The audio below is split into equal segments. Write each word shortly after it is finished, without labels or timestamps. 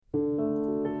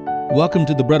Welcome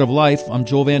to the Bread of Life. I'm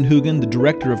Joel Van Hoogen, the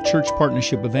Director of Church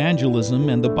Partnership Evangelism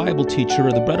and the Bible teacher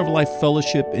of the Bread of Life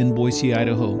Fellowship in Boise,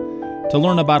 Idaho. To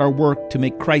learn about our work to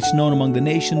make Christ known among the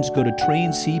nations, go to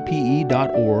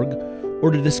traincpe.org,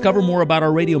 or to discover more about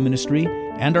our radio ministry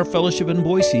and our fellowship in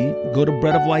Boise, go to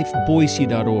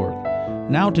breadoflifeboise.org.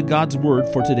 Now to God's Word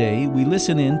for today. We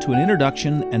listen in to an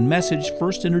introduction and message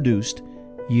first introduced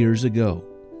years ago.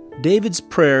 David's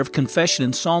prayer of confession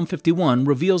in Psalm 51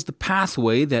 reveals the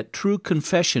pathway that true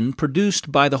confession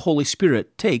produced by the Holy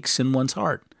Spirit takes in one's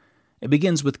heart. It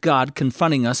begins with God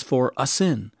confronting us for a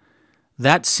sin.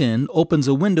 That sin opens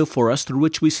a window for us through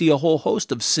which we see a whole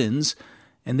host of sins,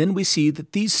 and then we see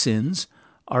that these sins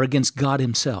are against God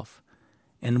Himself.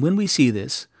 And when we see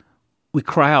this, we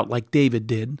cry out like David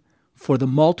did for the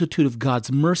multitude of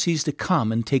God's mercies to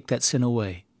come and take that sin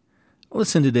away.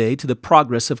 Listen today to the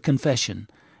progress of confession,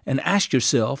 and ask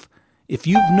yourself if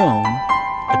you've known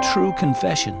a true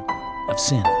confession of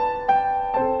sin.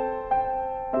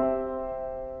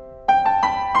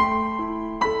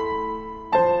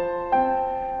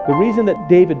 The reason that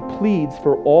David pleads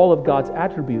for all of God's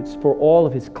attributes, for all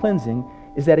of His cleansing,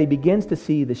 is that he begins to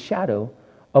see the shadow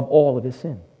of all of his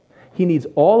sin. He needs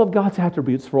all of God's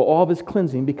attributes for all of His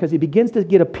cleansing because he begins to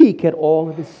get a peek at all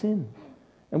of his sin.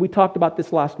 And we talked about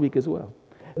this last week as well.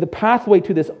 The pathway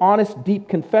to this honest, deep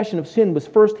confession of sin was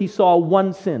first he saw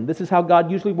one sin. This is how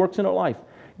God usually works in our life.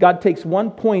 God takes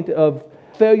one point of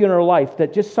failure in our life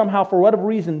that just somehow, for whatever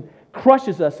reason,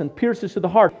 crushes us and pierces to the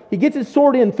heart. He gets His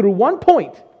sword in through one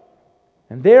point,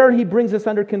 and there He brings us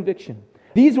under conviction.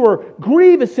 These were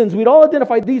grievous sins. We'd all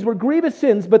identified these were grievous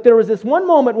sins, but there was this one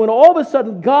moment when all of a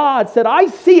sudden God said, "I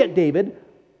see it, David,"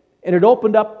 and it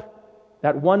opened up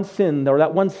that one sin, or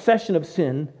that one session of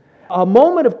sin, a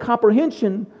moment of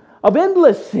comprehension of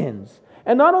endless sins.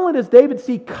 And not only does David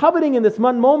see coveting in this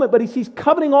one moment, but he sees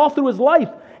coveting all through his life.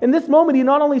 In this moment, he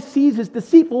not only sees his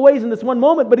deceitful ways in this one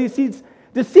moment, but he sees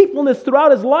deceitfulness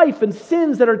throughout his life and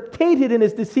sins that are tainted in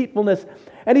his deceitfulness.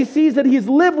 And he sees that he's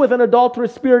lived with an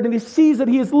adulterous spirit, and he sees that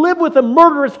he has lived with a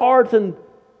murderous heart, and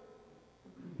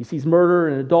he sees murder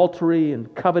and adultery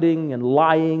and coveting and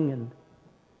lying and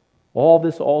all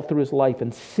this all through his life,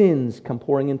 and sins come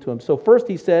pouring into him. So first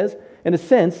he says, in a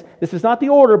sense, this is not the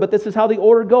order, but this is how the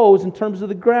order goes in terms of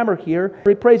the grammar here.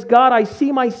 He prays, "God, I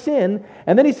see my sin."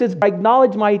 And then he says, "I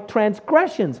acknowledge my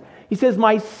transgressions." He says,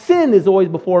 "My sin is always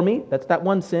before me." That's that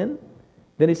one sin.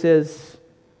 Then he says,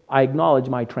 "I acknowledge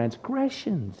my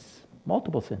transgressions."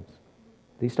 Multiple sins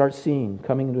that he starts seeing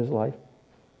coming into his life.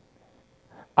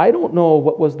 I don't know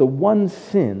what was the one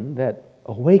sin that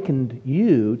awakened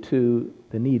you to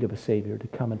the need of a Savior to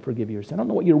come and forgive your sin. I don't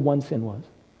know what your one sin was.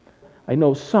 I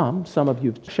know some of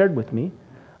you have shared with me.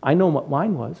 I know what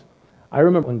mine was. I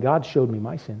remember when God showed me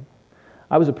my sin.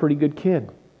 I was a pretty good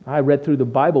kid. I read through the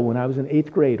Bible when I was in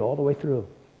 8th grade all the way through.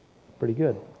 Pretty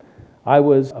good. I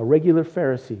was a regular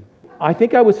Pharisee. I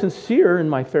think I was sincere in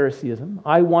my Phariseeism.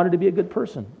 I wanted to be a good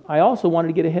person. I also wanted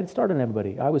to get a head start on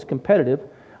everybody. I was competitive.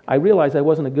 I realized I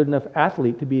wasn't a good enough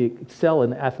athlete to excel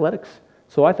in athletics.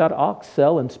 So I thought, I'll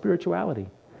excel in spirituality.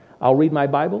 I'll read my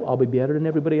Bible. I'll be better than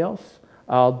everybody else.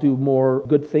 I'll do more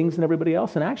good things than everybody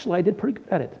else. And actually, I did pretty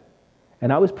good at it.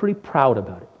 And I was pretty proud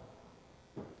about it.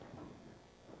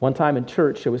 One time in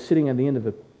church, I was sitting at the end of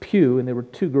a pew, and there were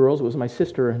two girls. It was my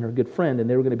sister and her good friend, and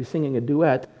they were going to be singing a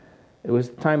duet. It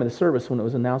was the time of the service when it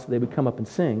was announced that they would come up and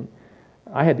sing.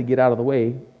 I had to get out of the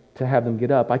way to have them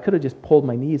get up. I could have just pulled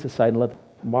my knees aside and let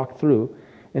them walk through.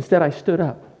 Instead, I stood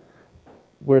up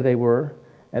where they were.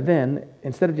 And then,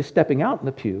 instead of just stepping out in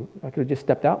the pew, I could have just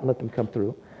stepped out and let them come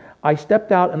through. I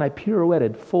stepped out and I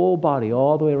pirouetted full body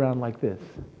all the way around like this.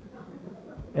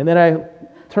 And then I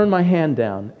turned my hand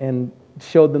down and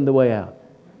showed them the way out.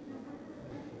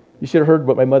 You should have heard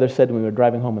what my mother said when we were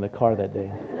driving home in the car that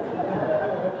day.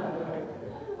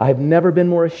 "I've never been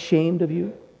more ashamed of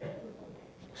you."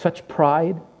 Such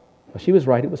pride. Well, she was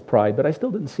right, it was pride, but I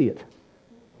still didn't see it.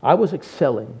 I was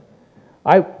excelling.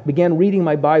 I began reading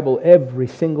my Bible every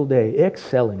single day,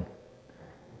 excelling.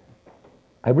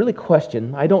 I really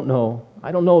question, I don't know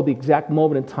the exact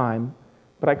moment in time,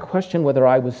 but I question whether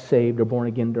I was saved or born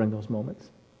again during those moments.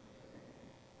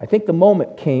 I think the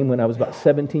moment came when I was about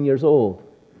 17 years old.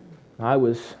 I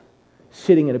was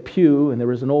sitting in a pew, and there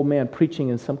was an old man preaching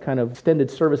in some kind of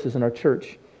extended services in our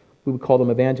church. We would call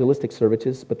them evangelistic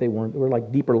services, but they weren't. They were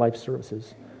like deeper life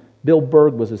services. Bill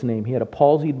Berg was his name. He had a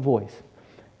palsied voice.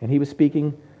 And he was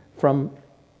speaking from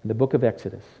the book of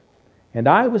Exodus. And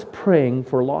I was praying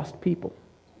for lost people,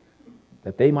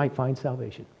 that they might find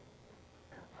salvation.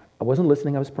 I wasn't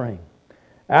listening, I was praying.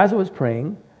 As I was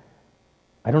praying,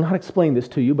 I don't know how to explain this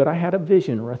to you, but I had a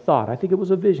vision or a thought. I think it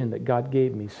was a vision that God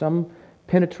gave me. Some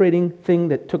penetrating thing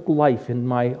that took life in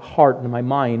my heart and my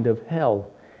mind of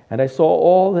hell. And I saw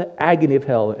all the agony of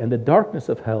hell and the darkness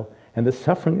of hell and the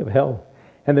suffering of hell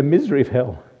and the misery of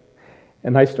hell.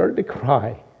 And I started to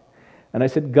cry. And I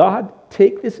said, God,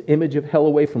 take this image of hell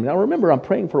away from me. Now remember, I'm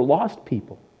praying for lost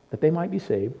people, that they might be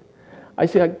saved. I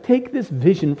said, take this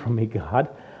vision from me, God.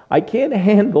 I can't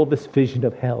handle this vision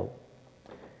of hell.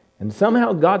 And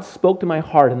somehow God spoke to my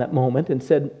heart in that moment and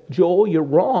said, Joel, you're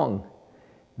wrong.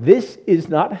 This is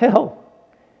not hell.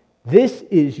 This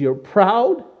is your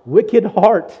proud, wicked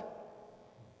heart.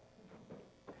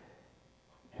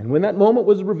 And when that moment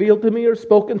was revealed to me or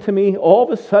spoken to me, all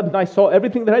of a sudden I saw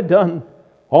everything that I'd done,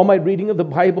 all my reading of the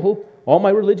Bible, all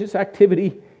my religious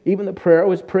activity, even the prayer I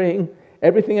was praying,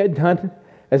 everything I'd done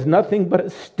as nothing but a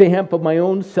stamp of my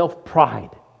own self-pride.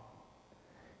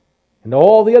 And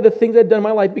all the other things I'd done in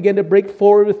my life began to break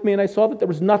forward with me, and I saw that there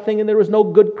was nothing and there was no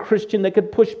good Christian that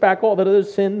could push back all that other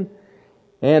sin.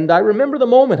 And I remember the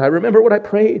moment. I remember what I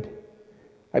prayed.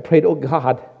 I prayed, oh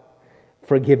God,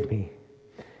 forgive me.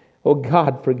 Oh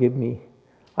God, forgive me.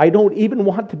 I don't even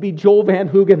want to be Joel Van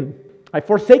Hoogen. I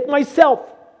forsake myself.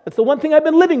 That's the one thing I've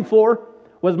been living for,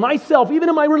 was myself, even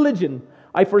in my religion.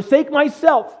 I forsake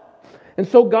myself. And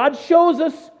so God shows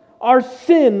us our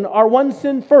sin, our one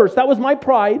sin first. That was my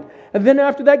pride. And then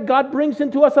after that, God brings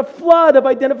into us a flood of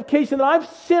identification that I've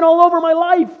sinned all over my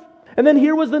life. And then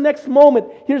here was the next moment.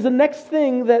 Here's the next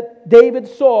thing that David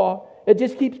saw. It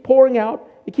just keeps pouring out.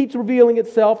 It keeps revealing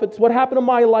itself. It's what happened in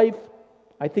my life.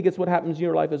 I think it's what happens in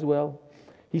your life as well.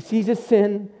 He sees his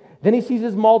sin. Then he sees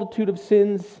his multitude of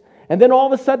sins. And then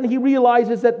all of a sudden he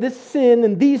realizes that this sin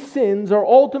and these sins are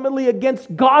ultimately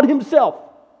against God himself.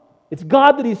 It's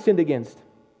God that he's sinned against.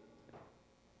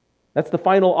 That's the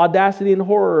final audacity and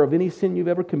horror of any sin you've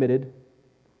ever committed.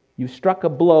 You struck a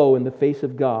blow in the face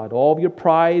of God. All of your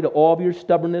pride, all of your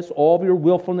stubbornness, all of your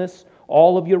willfulness,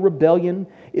 all of your rebellion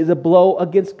is a blow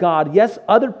against God. Yes,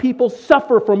 other people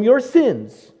suffer from your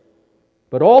sins,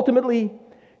 but ultimately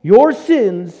your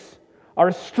sins are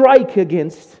a strike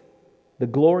against the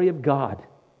glory of God,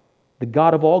 the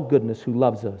God of all goodness who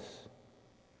loves us.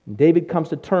 And David comes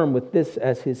to terms with this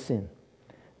as his sin,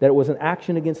 that it was an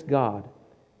action against God.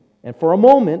 And for a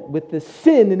moment, with this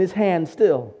sin in his hand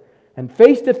still, and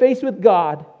face to face with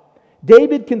God,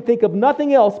 David can think of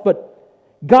nothing else but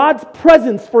God's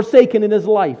presence forsaken in his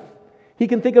life. He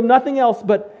can think of nothing else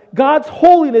but God's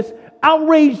holiness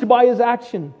outraged by his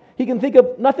action. He can think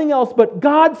of nothing else but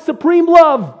God's supreme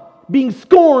love being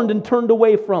scorned and turned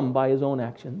away from by his own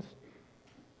actions.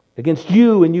 Against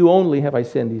you and you only have I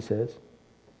sinned, he says,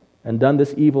 and done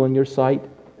this evil in your sight,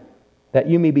 that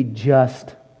you may be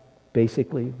just,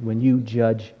 basically, when you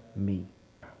judge me.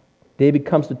 David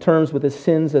comes to terms with his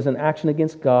sins as an action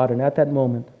against God, and at that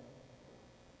moment,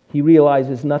 he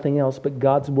realizes nothing else but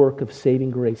God's work of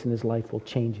saving grace in his life will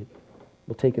change it,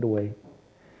 will take it away.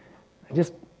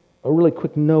 Just a really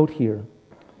quick note here,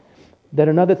 that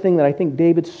another thing that I think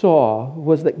David saw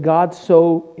was that God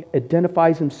so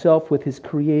identifies himself with his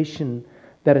creation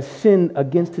that a sin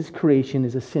against his creation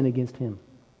is a sin against him.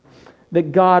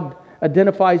 That God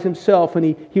identifies himself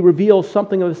and he reveals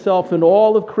something of himself in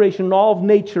all of creation and all of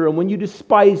nature. And when you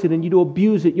despise it and you do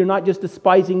abuse it, you're not just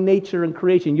despising nature and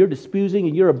creation. You're despising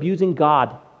and you're abusing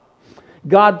God.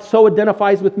 God so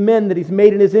identifies with men that he's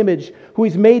made in his image, who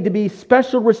he's made to be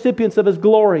special recipients of his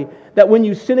glory, that when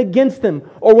you sin against them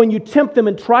or when you tempt them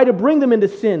and try to bring them into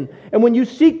sin, and when you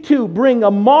seek to bring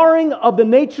a marring of the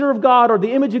nature of God or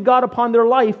the image of God upon their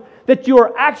life, that you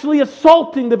are actually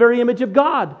assaulting the very image of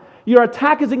God. Your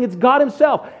attack is against God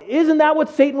himself. Isn't that what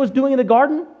Satan was doing in the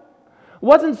garden?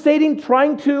 Wasn't Satan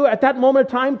trying to, at that moment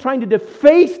of time, trying to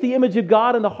deface the image of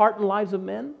God in the heart and lives of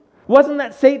men? Wasn't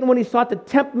that Satan, when he sought to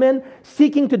tempt men,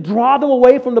 seeking to draw them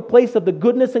away from the place of the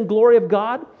goodness and glory of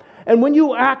God? And when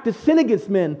you act to sin against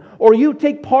men, or you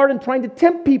take part in trying to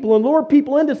tempt people and lure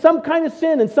people into some kind of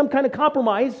sin and some kind of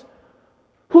compromise,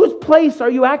 whose place are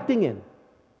you acting in?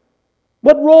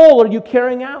 What role are you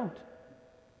carrying out?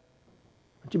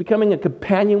 Aren't you becoming a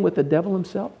companion with the devil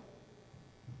himself?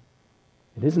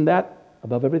 And isn't that,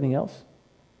 above everything else,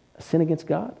 a sin against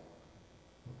God?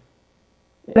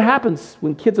 It happens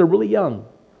when kids are really young.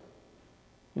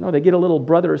 You know, they get a little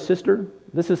brother or sister.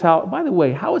 This is how, by the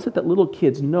way, how is it that little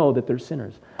kids know that they're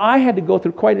sinners? I had to go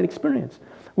through quite an experience.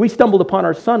 We stumbled upon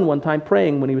our son one time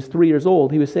praying when he was 3 years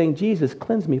old. He was saying, Jesus,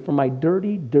 cleanse me from my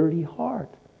dirty, dirty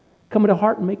heart. Come into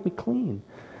heart and make me clean.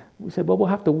 We said, well, we'll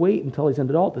have to wait until he's an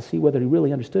adult to see whether he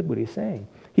really understood what he's saying.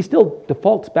 He still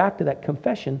defaults back to that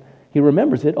confession. He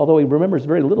remembers it, although he remembers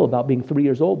very little about being 3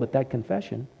 years old, but that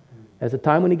confession. as the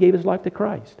time when he gave his life to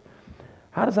Christ.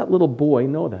 How does that little boy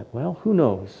know that? Well, who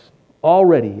knows?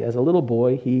 Already, as a little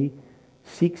boy, he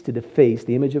seeks to deface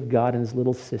the image of God in his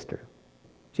little sister,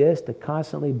 just to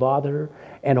constantly bother her,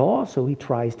 and also he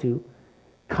tries to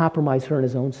compromise her in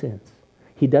his own sins.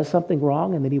 He does something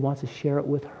wrong, and then he wants to share it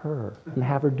with her and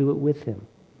have her do it with him,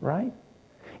 right?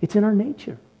 It's in our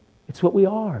nature. It's what we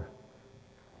are.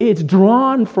 It's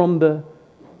drawn from the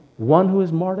one who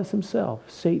has marred us himself,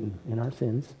 Satan, in our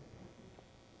sins.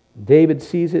 David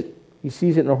sees it. He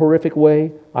sees it in a horrific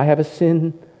way. I have a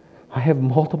sin. I have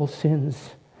multiple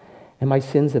sins. And my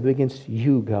sins have been against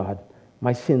you, God.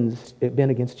 My sins have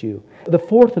been against you. The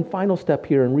fourth and final step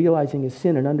here in realizing his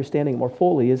sin and understanding it more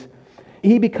fully is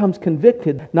he becomes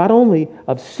convicted not only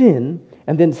of sin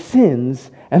and then sins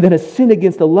and then a sin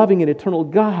against a loving and eternal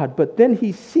God, but then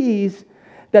he sees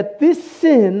that this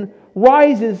sin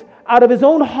rises out of his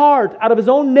own heart, out of his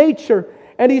own nature,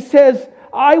 and he says,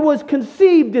 I was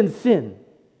conceived in sin.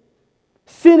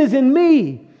 Sin is in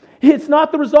me. It's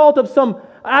not the result of some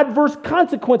adverse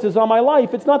consequences on my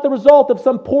life. It's not the result of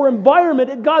some poor environment.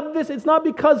 It's not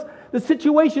because the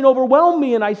situation overwhelmed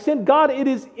me and I sinned. God, it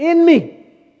is in me.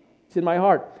 It's in my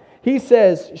heart. He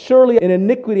says, surely in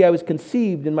iniquity I was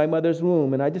conceived in my mother's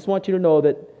womb. And I just want you to know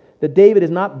that David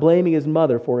is not blaming his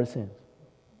mother for his sins.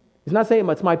 He's not saying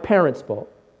it's my parents' fault.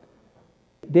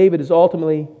 David is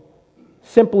ultimately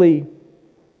simply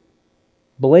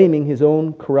blaming his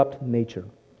own corrupt nature.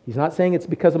 He's not saying it's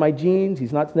because of my genes.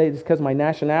 He's not saying it's because of my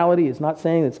nationality. He's not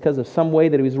saying it's because of some way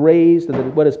that he was raised and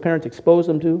that what his parents exposed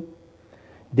him to.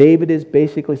 David is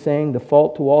basically saying the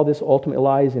fault to all this ultimately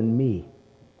lies in me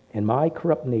and my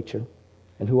corrupt nature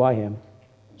and who I am.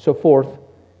 So fourth,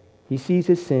 he sees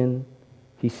his sin.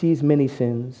 He sees many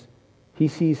sins. He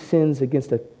sees sins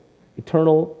against an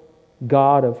eternal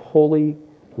God of holy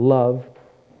love.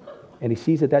 And he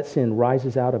sees that sin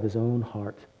rises out of his own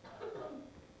heart.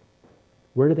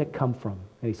 Where did that come from?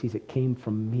 And he sees it came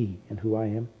from me and who I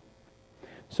am.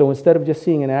 So instead of just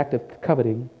seeing an act of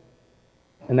coveting,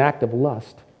 an act of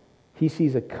lust, he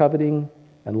sees a coveting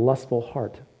and lustful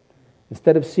heart.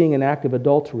 Instead of seeing an act of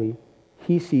adultery,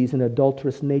 he sees an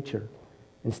adulterous nature.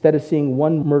 Instead of seeing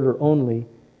one murder only,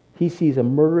 he sees a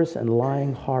murderous and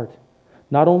lying heart.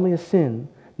 Not only a sin,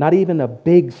 not even a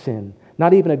big sin,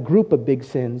 not even a group of big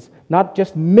sins, not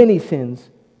just many sins,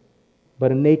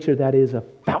 but a nature that is a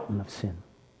fountain of sin.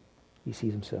 He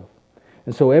sees himself.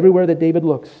 And so everywhere that David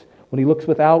looks, when he looks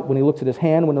without, when he looks at his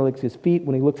hand, when he looks at his feet,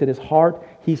 when he looks at his heart,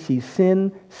 he sees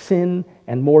sin, sin,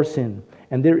 and more sin.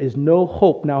 And there is no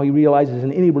hope now, he realizes,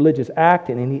 in any religious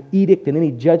act, in any edict, in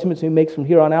any judgments he makes from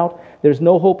here on out. There's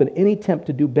no hope in any attempt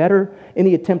to do better,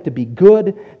 any attempt to be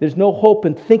good. There's no hope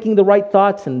in thinking the right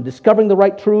thoughts and discovering the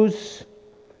right truths.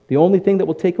 The only thing that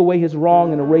will take away his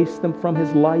wrong and erase them from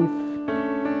his life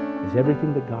is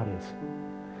everything that God is.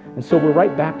 And so we're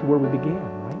right back to where we began,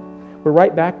 right? We're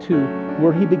right back to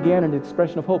where he began an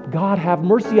expression of hope. God, have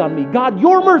mercy on me. God,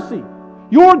 your mercy,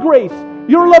 your grace,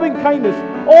 your loving kindness,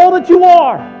 all that you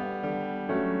are.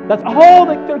 That's all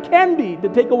that there can be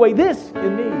to take away this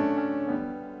in me.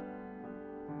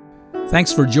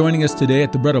 Thanks for joining us today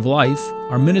at the Bread of Life.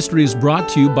 Our ministry is brought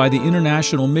to you by the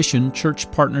International Mission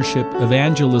Church Partnership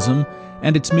Evangelism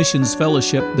and its Missions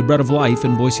Fellowship, the Bread of Life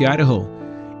in Boise, Idaho.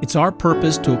 It's our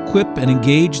purpose to equip and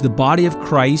engage the body of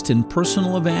Christ in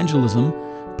personal evangelism,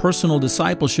 personal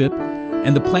discipleship,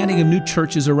 and the planting of new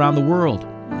churches around the world.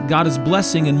 God is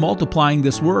blessing and multiplying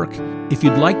this work. If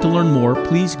you'd like to learn more,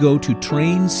 please go to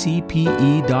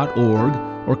traincpe.org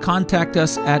or contact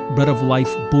us at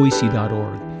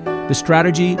breadoflifeboise.org. The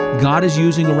strategy God is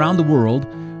using around the world,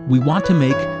 we want to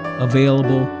make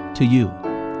available to you.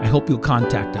 I hope you'll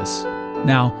contact us.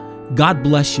 Now, God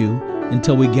bless you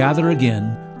until we gather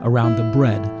again around the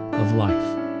bread of life.